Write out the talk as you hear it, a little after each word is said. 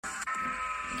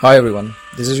Hi everyone,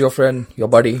 this is your friend, your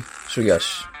buddy,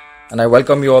 Sriyash, and I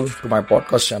welcome you all to my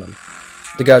podcast channel,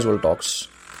 The Casual Talks.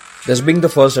 This being the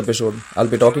first episode, I'll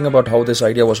be talking about how this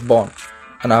idea was born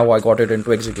and how I got it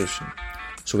into execution.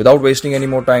 So without wasting any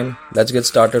more time, let's get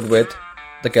started with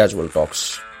The Casual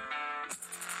Talks.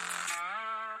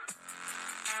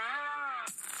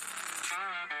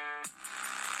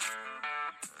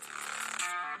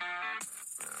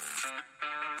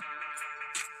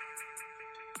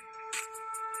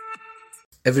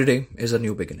 Every day is a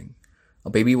new beginning.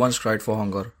 A baby once cried for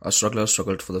hunger, a struggler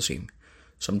struggled for the same.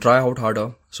 Some try out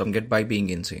harder, some get by being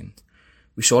insane.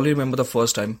 We surely remember the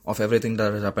first time of everything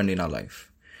that has happened in our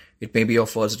life. It may be your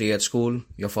first day at school,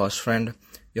 your first friend,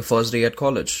 your first day at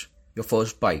college, your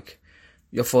first bike,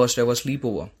 your first ever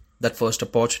sleepover, that first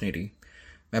opportunity,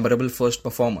 memorable first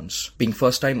performance, being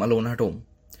first time alone at home,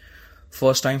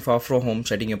 first time far from home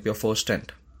setting up your first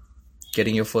tent,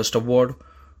 getting your first award,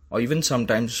 or even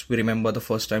sometimes we remember the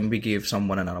first time we gave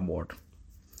someone an award.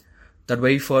 That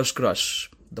very first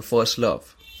crush, the first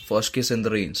love, first kiss in the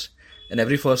rains, and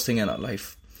every first thing in our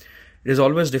life. It is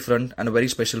always different and a very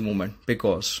special moment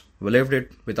because we lived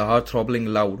it with a heart throbbing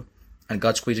loud and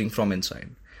gut squeezing from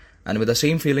inside. And with the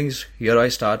same feelings, here I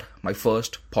start my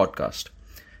first podcast.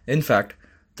 In fact,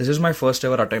 this is my first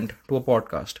ever attempt to a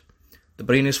podcast. The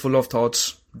brain is full of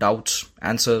thoughts, doubts,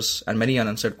 answers, and many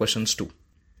unanswered questions too.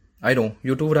 I know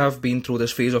you too would have been through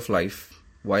this phase of life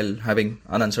while having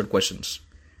unanswered questions.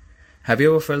 Have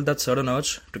you ever felt that sudden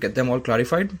urge to get them all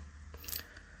clarified?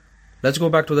 Let's go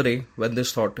back to the day when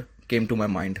this thought came to my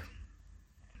mind.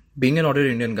 Being an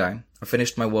ordinary Indian guy, I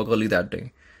finished my work early that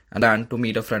day and planned to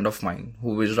meet a friend of mine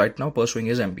who is right now pursuing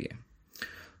his MBA.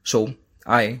 So,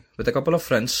 I, with a couple of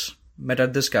friends, met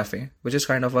at this cafe, which is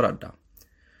kind of a radda.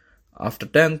 After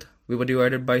 10th, we were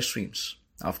divided by streams.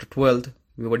 After 12th,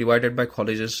 we were divided by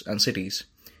colleges and cities.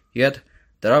 Yet,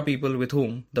 there are people with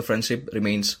whom the friendship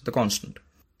remains the constant.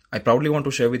 I proudly want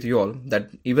to share with you all that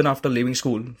even after leaving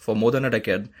school for more than a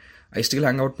decade, I still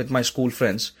hang out with my school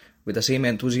friends with the same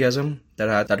enthusiasm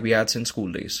that we had since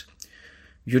school days.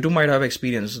 You too might have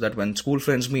experienced that when school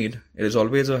friends meet, it is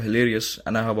always a hilarious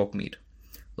and a havoc meet.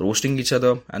 Roasting each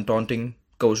other and taunting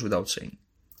goes without saying.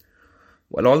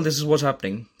 While all this was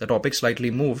happening, the topic slightly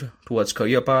moved towards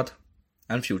career path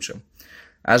and future,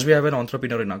 as we have an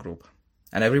entrepreneur in our group,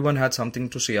 and everyone had something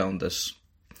to say on this.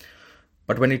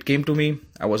 But when it came to me,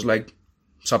 I was like,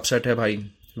 subset hai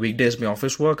bhai, weekdays mein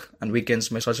office work and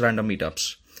weekends mein such random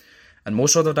meetups. And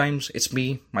most of the times, it's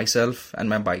me, myself and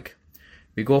my bike.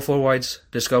 We go for rides,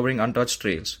 discovering untouched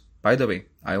trails. By the way,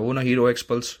 I own a Hero X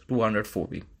Pulse 200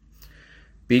 4V.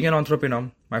 Being an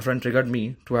entrepreneur, my friend triggered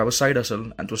me to have a side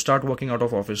hustle and to start working out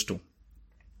of office too.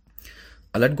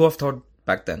 I let go of thought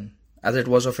back then, as it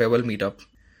was a farewell meetup,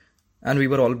 and we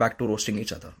were all back to roasting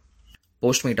each other.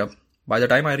 Post meetup, by the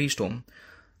time I reached home,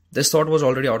 this thought was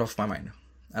already out of my mind.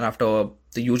 And after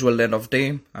the usual end of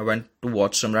day, I went to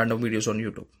watch some random videos on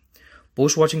YouTube.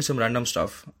 Post watching some random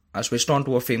stuff, I switched on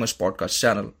to a famous podcast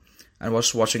channel and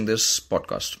was watching this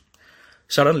podcast.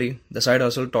 Suddenly, the side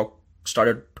hustle talk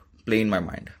started playing in my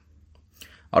mind.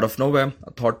 Out of nowhere,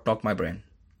 a thought knocked my brain.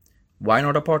 Why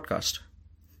not a podcast?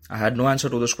 I had no answer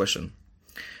to this question.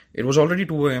 It was already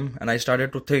 2 a.m. and I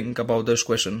started to think about this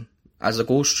question. As the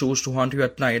ghost chose to haunt you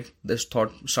at night, this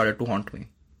thought started to haunt me.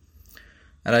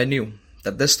 And I knew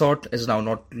that this thought is now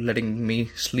not letting me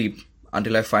sleep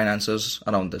until I find answers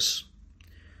around this.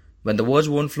 When the words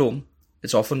won't flow,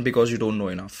 it's often because you don't know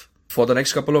enough. For the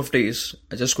next couple of days,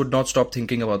 I just could not stop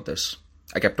thinking about this.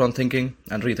 I kept on thinking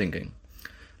and rethinking.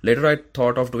 Later, I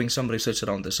thought of doing some research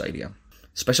around this idea.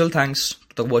 Special thanks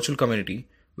to the virtual community,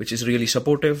 which is really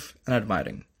supportive and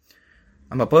admiring.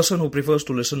 I'm a person who prefers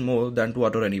to listen more than to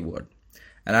utter any word.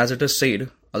 And as it is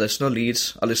said, a listener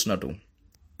leads a listener too.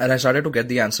 And I started to get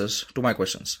the answers to my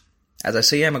questions. As I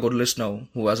say, I'm a good listener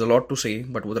who has a lot to say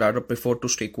but would rather prefer to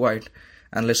stay quiet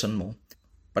and listen more.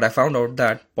 But I found out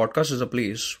that podcast is a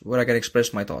place where I can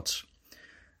express my thoughts.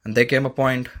 And there came a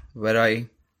point where I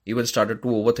even started to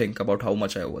overthink about how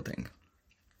much I overthink.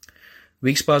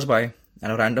 Weeks passed by,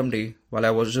 and a random day, while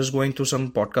I was just going through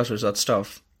some podcast research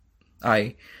stuff,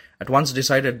 I at once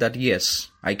decided that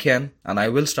yes, I can and I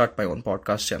will start my own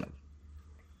podcast channel.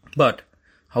 But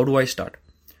how do I start?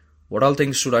 What all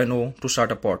things should I know to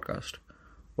start a podcast?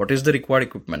 What is the required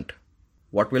equipment?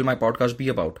 What will my podcast be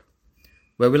about?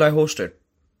 Where will I host it?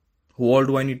 Who all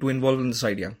do I need to involve in this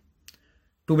idea?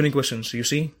 Too many questions, you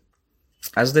see?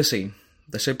 As they say,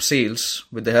 the ship sails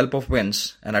with the help of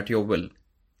winds and at your will.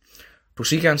 To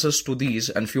seek answers to these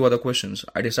and few other questions,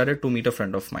 I decided to meet a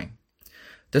friend of mine.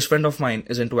 This friend of mine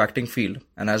is into acting field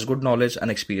and has good knowledge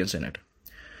and experience in it.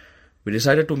 We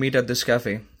decided to meet at this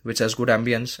cafe, which has good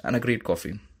ambience and a great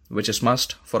coffee, which is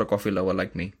must for a coffee lover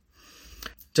like me.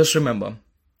 Just remember,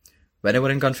 whenever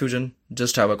in confusion,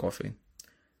 just have a coffee.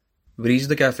 We reached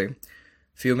the cafe.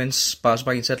 Few minutes passed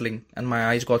by in settling, and my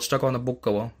eyes got stuck on the book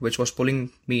cover, which was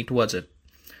pulling me towards it.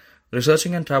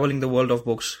 Researching and traveling the world of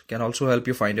books can also help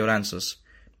you find your answers,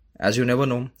 as you never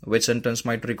know which sentence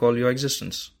might recall your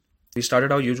existence. We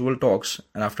started our usual talks,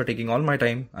 and after taking all my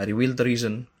time, I revealed the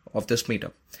reason of this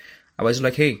meetup. I was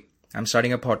like, "Hey, I'm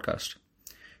starting a podcast."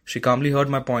 She calmly heard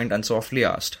my point and softly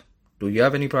asked, "Do you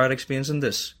have any prior experience in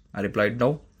this?" I replied,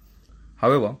 "No."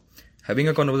 However, having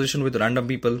a conversation with random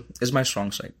people is my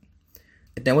strong side.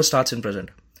 It never starts in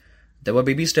present. There were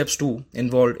baby steps too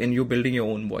involved in you building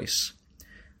your own voice.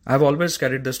 I have always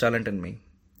carried this talent in me.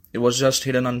 It was just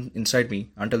hidden inside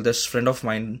me until this friend of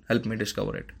mine helped me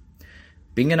discover it.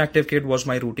 Being an active kid was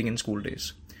my routine in school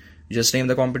days. You just name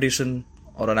the competition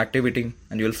or an activity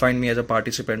and you'll find me as a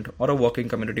participant or a working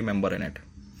community member in it.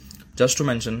 Just to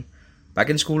mention, back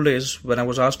in school days when I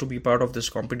was asked to be part of this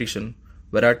competition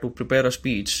where I had to prepare a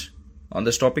speech on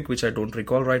this topic which I don't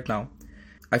recall right now,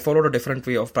 I followed a different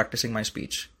way of practicing my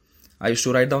speech. I used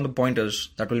to write down the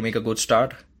pointers that will make a good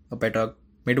start, a better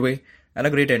midway, and a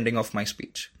great ending of my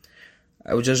speech.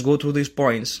 I would just go through these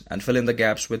points and fill in the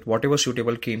gaps with whatever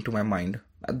suitable came to my mind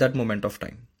at that moment of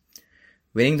time.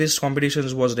 Winning these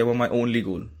competitions was never my only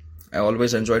goal. I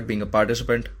always enjoyed being a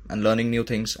participant and learning new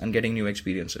things and getting new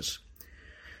experiences.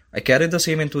 I carried the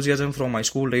same enthusiasm from my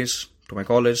school days to my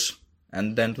college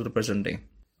and then to the present day.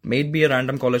 May it be a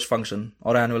random college function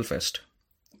or annual fest,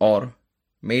 or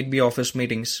may it be office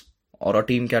meetings or a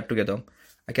team get together,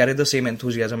 I carry the same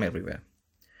enthusiasm everywhere.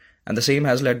 And the same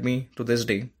has led me to this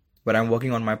day where I'm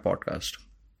working on my podcast.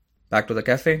 Back to the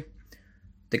cafe,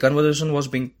 the conversation was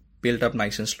being built up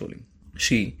nice and slowly.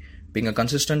 She, being a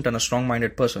consistent and a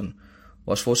strong-minded person,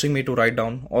 was forcing me to write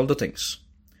down all the things.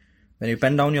 When you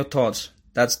pen down your thoughts,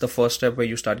 that's the first step where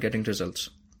you start getting results.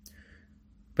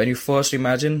 When you first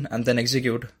imagine and then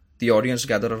execute, the audience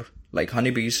gather like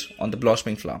honeybees on the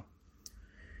blossoming flower.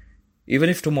 Even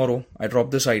if tomorrow I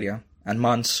drop this idea and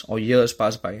months or years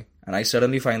pass by and I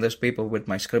suddenly find this paper with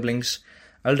my scribblings,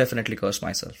 I'll definitely curse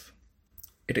myself.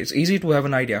 It is easy to have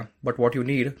an idea, but what you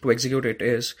need to execute it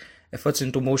is efforts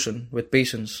into motion with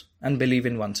patience and belief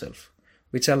in oneself,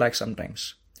 which I lack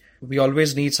sometimes. We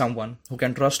always need someone who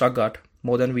can trust our gut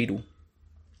more than we do.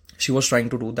 She was trying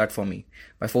to do that for me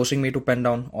by forcing me to pen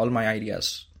down all my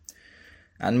ideas.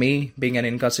 And me, being an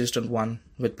inconsistent one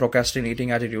with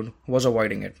procrastinating attitude, was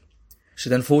avoiding it. She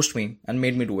then forced me and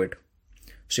made me do it.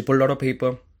 She pulled out a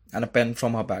paper and a pen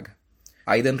from her bag.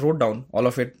 I then wrote down all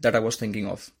of it that I was thinking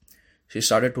of. She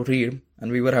started to read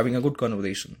and we were having a good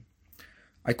conversation.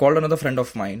 I called another friend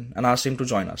of mine and asked him to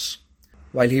join us.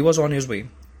 While he was on his way,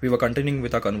 we were continuing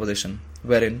with our conversation,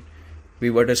 wherein we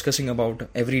were discussing about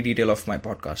every detail of my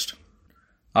podcast.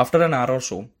 After an hour or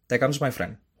so, there comes my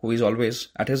friend, who is always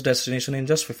at his destination in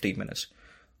just 15 minutes,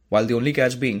 while the only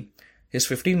catch being, his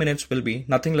 15 minutes will be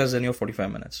nothing less than your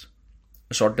 45 minutes.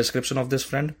 A short description of this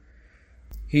friend.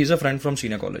 He is a friend from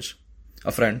senior college,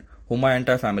 a friend whom my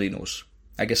entire family knows.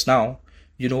 I guess now,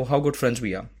 you know how good friends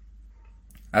we are.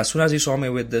 As soon as he saw me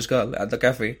with this girl at the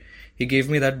cafe, he gave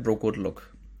me that bro code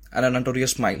look and a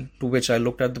notorious smile, to which I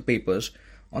looked at the papers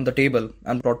on the table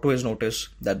and brought to his notice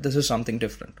that this is something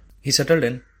different. He settled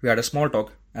in, we had a small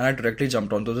talk, and I directly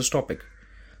jumped onto this topic.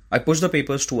 I pushed the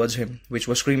papers towards him, which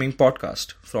was screaming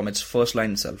podcast from its first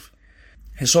line itself.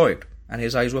 He saw it, and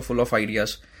his eyes were full of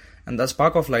ideas, and that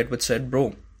spark of light which said,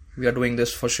 "Bro, we are doing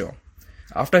this for sure."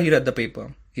 After he read the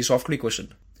paper, he softly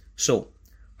questioned, "So,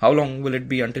 how long will it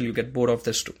be until you get bored of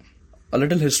this too?" A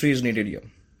little history is needed here.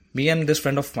 Me and this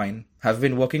friend of mine have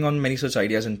been working on many such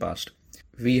ideas in past.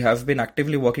 We have been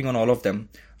actively working on all of them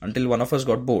until one of us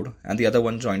got bored and the other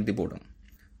one joined the boredom.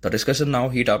 The discussion now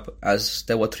heat up as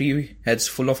there were three heads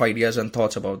full of ideas and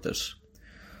thoughts about this,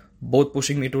 both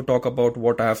pushing me to talk about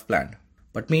what I have planned.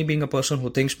 But me being a person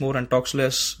who thinks more and talks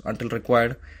less until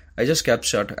required, I just kept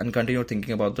shut and continued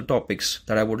thinking about the topics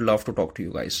that I would love to talk to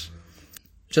you guys.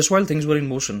 Just while things were in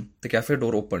motion, the cafe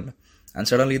door opened and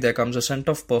suddenly there comes a scent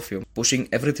of perfume pushing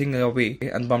everything away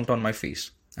and bumped on my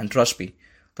face. And trust me,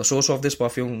 the source of this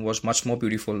perfume was much more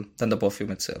beautiful than the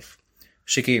perfume itself.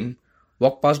 She came,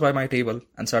 walked past by my table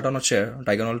and sat on a chair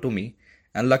diagonal to me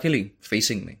and luckily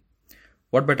facing me.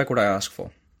 What better could I ask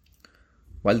for?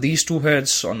 While these two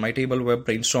heads on my table were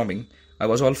brainstorming, I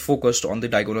was all focused on the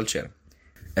diagonal chair.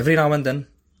 Every now and then,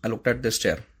 I looked at this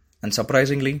chair and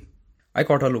surprisingly, I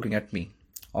caught her looking at me.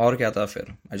 और क्या था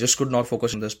फिर? I just could not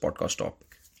focus on this podcast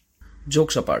topic.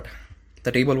 Jokes apart,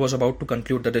 the table was about to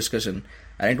conclude the discussion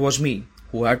and it was me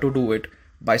who had to do it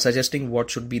by suggesting what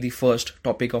should be the first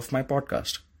topic of my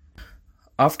podcast.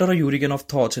 After a hurricane of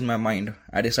thoughts in my mind,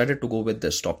 I decided to go with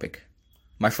this topic.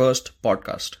 My first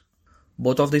podcast.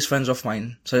 Both of these friends of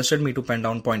mine suggested me to pen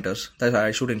down pointers that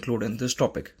I should include in this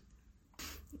topic.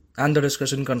 And the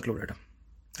discussion concluded.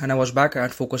 And I was back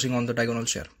at focusing on the diagonal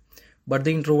chair. But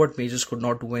the introvert me just could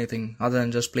not do anything other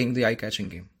than just playing the eye-catching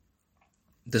game.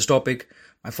 This topic,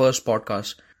 my first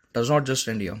podcast, does not just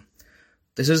end here.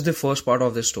 This is the first part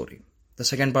of this story. The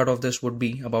second part of this would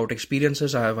be about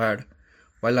experiences I have had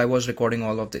while I was recording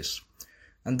all of this.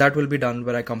 And that will be done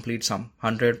when I complete some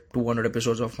 100, 200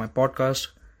 episodes of my podcast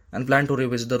and plan to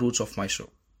revisit the roots of my show.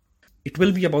 It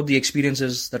will be about the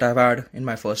experiences that I've had in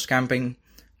my first camping,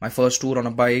 my first tour on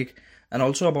a bike, and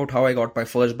also about how I got my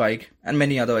first bike and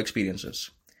many other experiences.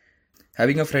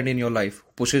 Having a friend in your life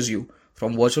who pushes you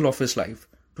from virtual office life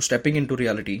to stepping into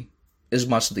reality is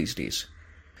must these days.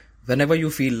 Whenever you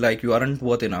feel like you aren't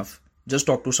worth enough, just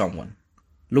talk to someone.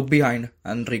 Look behind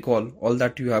and recall all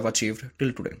that you have achieved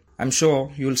till today. I'm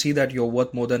sure you'll see that you're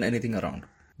worth more than anything around.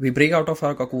 We break out of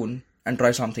our cocoon and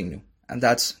try something new, and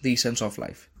that's the essence of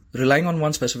life. Relying on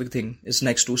one specific thing is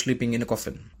next to sleeping in a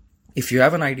coffin. If you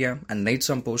have an idea and need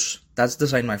some push, that's the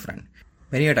sign, my friend.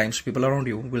 Many a times, people around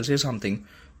you will say something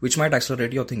which might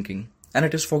accelerate your thinking, and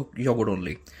it is for your good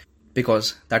only.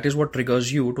 Because that is what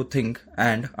triggers you to think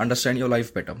and understand your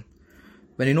life better.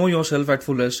 When you know yourself at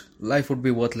fullest, life would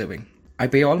be worth living. I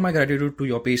pay all my gratitude to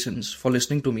your patience for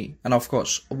listening to me, and of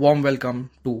course, a warm welcome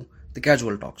to the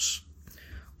Casual Talks.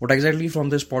 What exactly from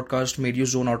this podcast made you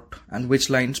zone out, and which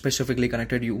line specifically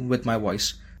connected you with my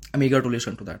voice? I'm eager to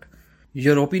listen to that.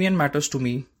 Your opinion matters to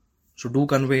me, so do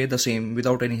convey the same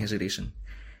without any hesitation.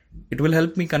 It will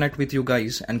help me connect with you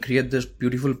guys and create this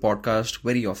beautiful podcast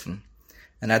very often.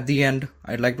 And at the end,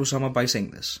 I'd like to sum up by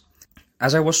saying this.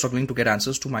 As I was struggling to get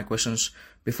answers to my questions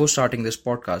before starting this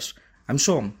podcast, I'm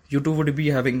sure you too would be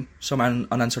having some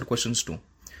unanswered questions too.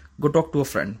 Go talk to a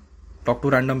friend, talk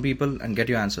to random people and get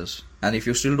your answers. And if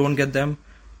you still don't get them,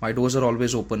 my doors are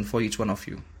always open for each one of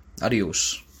you.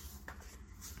 Adios.